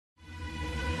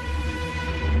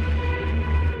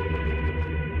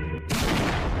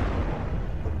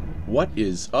What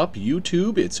is up,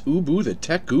 YouTube? It's Ubu the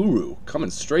Tech Guru coming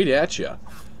straight at ya.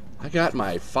 I got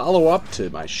my follow-up to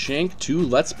my Shank 2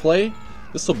 Let's Play.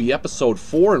 This will be episode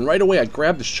 4, and right away I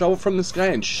grab the shovel from this guy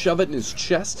and shove it in his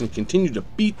chest and continue to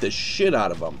beat the shit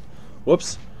out of him.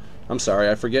 Whoops. I'm sorry,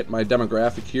 I forget my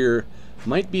demographic here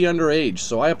might be underage,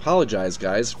 so I apologize,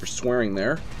 guys, for swearing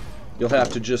there. You'll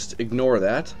have to just ignore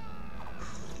that.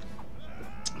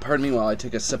 Pardon me while I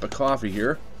take a sip of coffee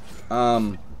here.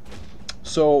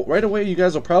 So right away you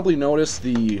guys will probably notice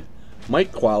the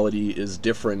mic quality is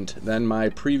different than my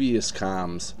previous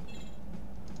comms.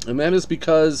 And that is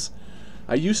because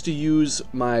I used to use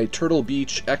my Turtle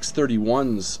Beach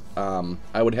X31s.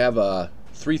 I would have a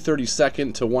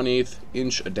 3/32 to 1/8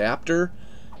 inch adapter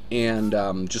and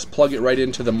just plug it right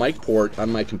into the mic port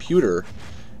on my computer,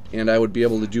 and I would be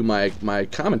able to do my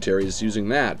commentaries using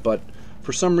that. But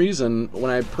for some reason,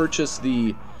 when I purchased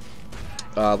the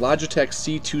Logitech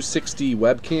C260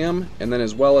 webcam, and then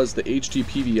as well as the HD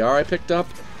PVR I picked up,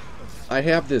 I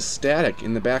have this static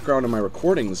in the background of my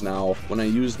recordings now when I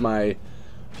use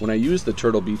the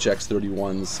Turtle Beach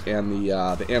X31s and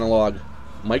the analog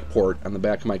mic port on the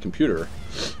back of my computer.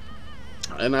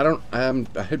 And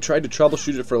I have tried to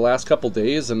troubleshoot it for the last couple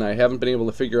days, and I haven't been able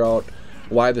to figure out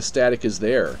why the static is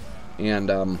there.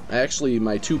 And actually,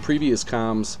 my two previous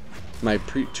comms,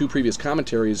 two previous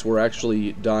commentaries were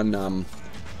actually done.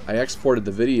 I exported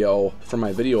the video from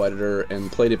my video editor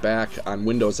and played it back on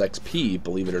Windows XP,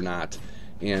 believe it or not,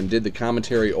 and did the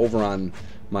commentary over on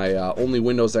my only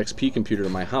Windows XP computer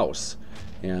in my house.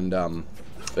 And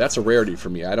that's a rarity for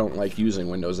me. I don't like using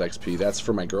Windows XP. That's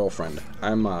for my girlfriend.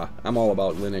 I'm all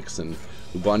about Linux and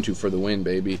Ubuntu for the win,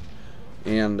 baby.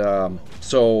 And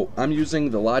so I'm using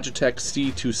the Logitech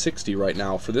C260 right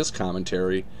now for this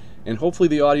commentary, and hopefully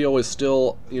the audio is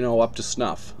still, up to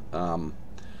snuff.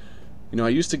 I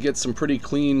used to get some pretty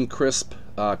clean, crisp,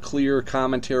 clear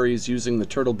commentaries using the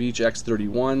Turtle Beach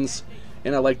X31s,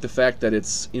 and I like the fact that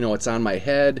it's on my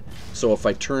head, so if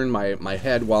I turn my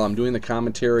head while I'm doing the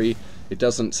commentary, it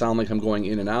doesn't sound like I'm going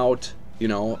in and out,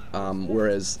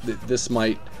 whereas this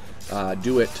might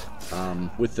do it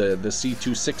with the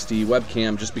C260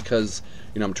 webcam, just because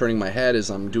I'm turning my head as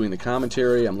I'm doing the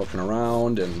commentary, I'm looking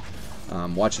around and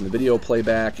watching the video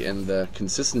playback, and the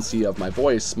consistency of my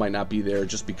voice might not be there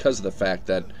just because of the fact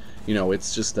that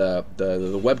it's just the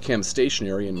webcam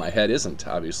stationary and my head isn't.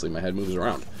 Obviously my head moves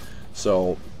around.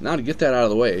 So now to get that out of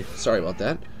the way, sorry about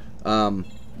that,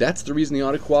 that's the reason the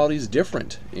audio quality is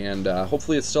different, and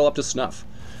hopefully it's still up to snuff.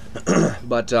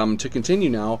 But to continue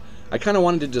now, I kind of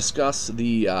wanted to discuss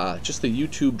the just the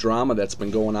YouTube drama that's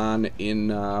been going on in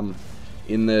the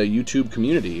YouTube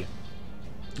community.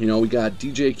 We got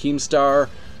DJ Keemstar.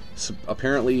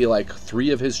 Apparently, like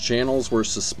 3 of his channels were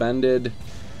suspended.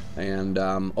 And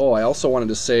I also wanted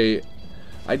to say,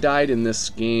 I died in this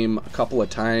game a couple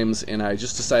of times, and I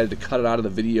just decided to cut it out of the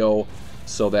video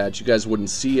so that you guys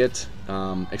wouldn't see it.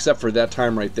 Except for that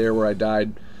time right there where I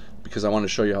died, because I wanted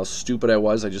to show you how stupid I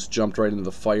was. I just jumped right into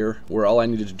the fire, where all I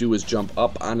needed to do was jump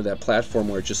up onto that platform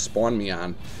where it just spawned me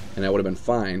on, and I would have been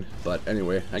fine. But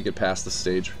anyway, I get past the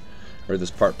stage, or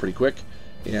this part, pretty quick.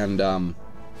 And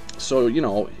so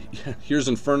here's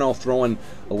Inferno throwing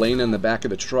Elena in the back of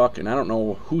the truck, and I don't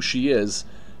know who she is.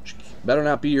 She better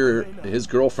not be his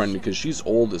girlfriend, because she's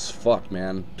old as fuck,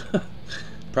 man.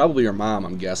 Probably her mom,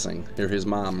 I'm guessing, or his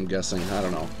mom, I'm guessing. I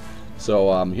don't know.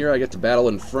 So here I get to battle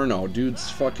Inferno.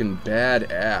 Dude's fucking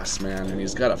badass, man, and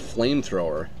he's got a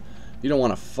flamethrower. You don't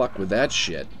want to fuck with that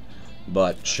shit.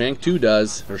 But Shank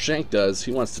does.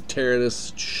 He wants to tear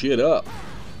this shit up.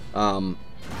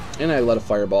 And I let a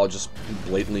fireball just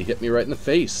blatantly hit me right in the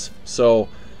face. So,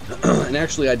 and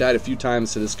actually I died a few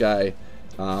times to this guy,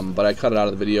 but I cut it out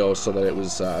of the video so that it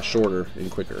was shorter and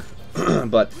quicker.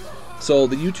 But, so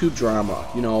the YouTube drama,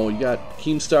 you got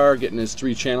Keemstar getting his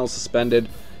 3 channels suspended,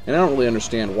 and I don't really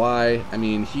understand why. I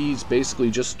mean, he's basically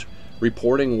just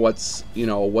reporting what's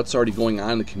already going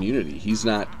on in the community. He's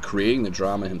not creating the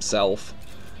drama himself,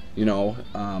 he's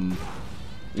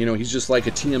just like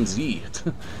a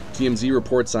TMZ. TMZ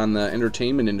reports on the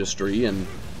entertainment industry, and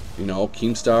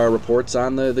Keemstar reports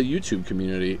on the YouTube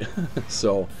community.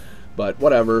 So, but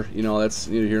whatever, that's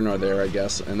neither here nor there, I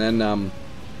guess. And then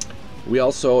we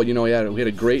also, we had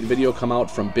a great video come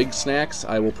out from Big Snacks.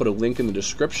 I will put a link in the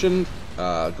description.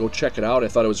 Go check it out. I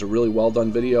thought it was a really well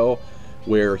done video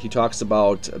where he talks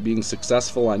about being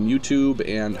successful on YouTube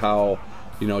and how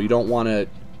you don't want to.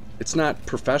 It's not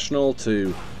professional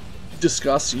to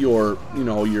discuss your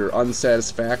your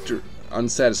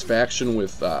unsatisfaction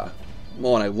with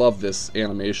and I love this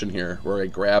animation here where I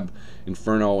grab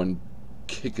Inferno and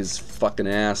kick his fucking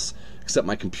ass. Except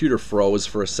my computer froze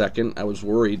for a second. I was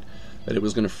worried that it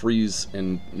was going to freeze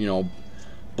and, you know,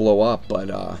 blow up,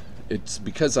 but it's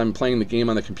because I'm playing the game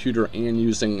on the computer and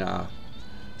using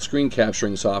screen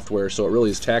capturing software, so it really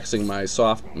is taxing my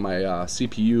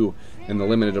CPU and the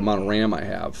limited amount of RAM I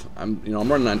have. I'm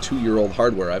running on 2-year-old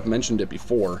hardware. I've mentioned it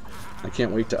before. I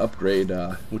can't wait to upgrade,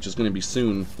 which is going to be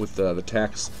soon with the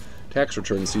tax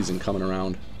return season coming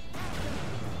around.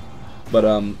 But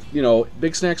you know,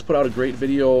 Big Snacks put out a great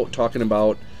video talking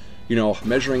about, you know,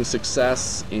 measuring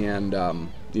success and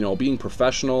you know, being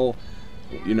professional.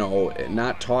 You know,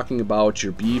 not talking about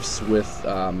your beefs with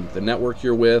the network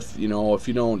you're with. You know, if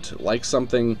you don't like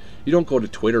something, you don't go to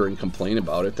Twitter and complain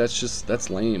about it. That's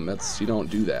lame. You don't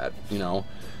do that. You know,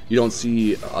 you don't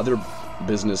see other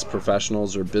business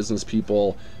professionals or business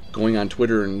people going on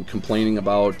Twitter and complaining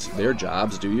about their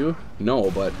jobs, do you?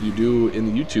 No, but you do in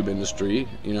the YouTube industry.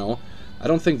 You know, I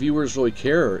don't think viewers really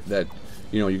care that,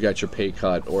 you know, you got your pay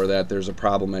cut or that there's a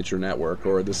problem at your network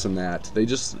or this and that.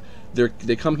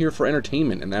 They come here for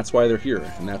entertainment, and that's why they're here,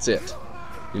 and that's it.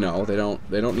 You know, they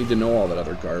don't need to know all that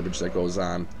other garbage that goes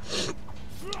on.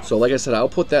 So like I said, I'll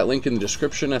put that link in the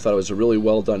description. I thought it was a really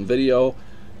well done video.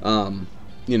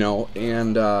 You know,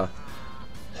 and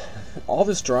all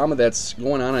this drama that's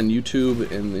going on YouTube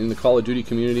and in the Call of Duty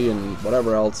community and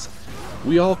whatever else,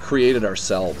 we all created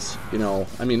ourselves. You know,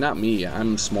 I mean, not me.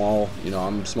 I'm small. You know,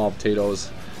 I'm small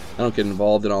potatoes. I don't get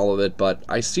involved in all of it, but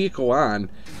I see it go on,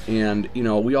 and, you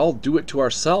know, we all do it to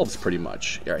ourselves pretty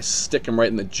much. I stick him right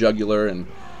in the jugular, and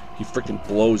he freaking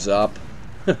blows up.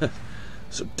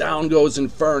 So down goes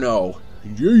Inferno.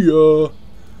 Yeah.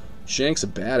 Shank's a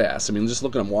badass. I mean, just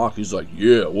look at him walk. He's like,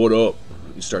 yeah, what up?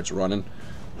 He starts running.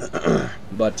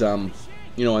 But,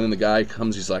 you know, and then the guy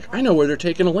comes, he's like, I know where they're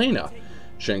taking Elena.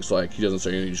 Shank's like, he doesn't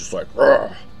say anything, he's just like,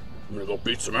 I'm gonna go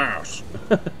beat some ass.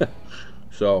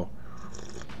 So,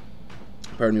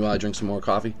 pardon me while I drink some more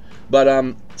coffee.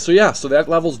 But, so yeah, so that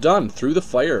level's done. Through the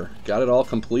fire. Got it all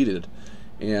completed.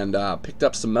 And picked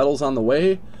up some medals on the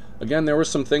way. Again, there were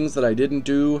some things that I didn't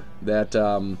do that,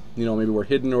 you know, maybe were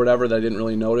hidden or whatever that I didn't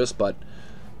really notice. But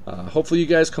hopefully you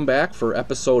guys come back for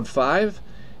episode 5.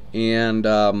 And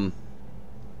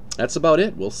that's about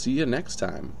it. We'll see you next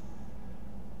time.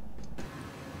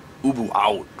 Ubu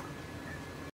out.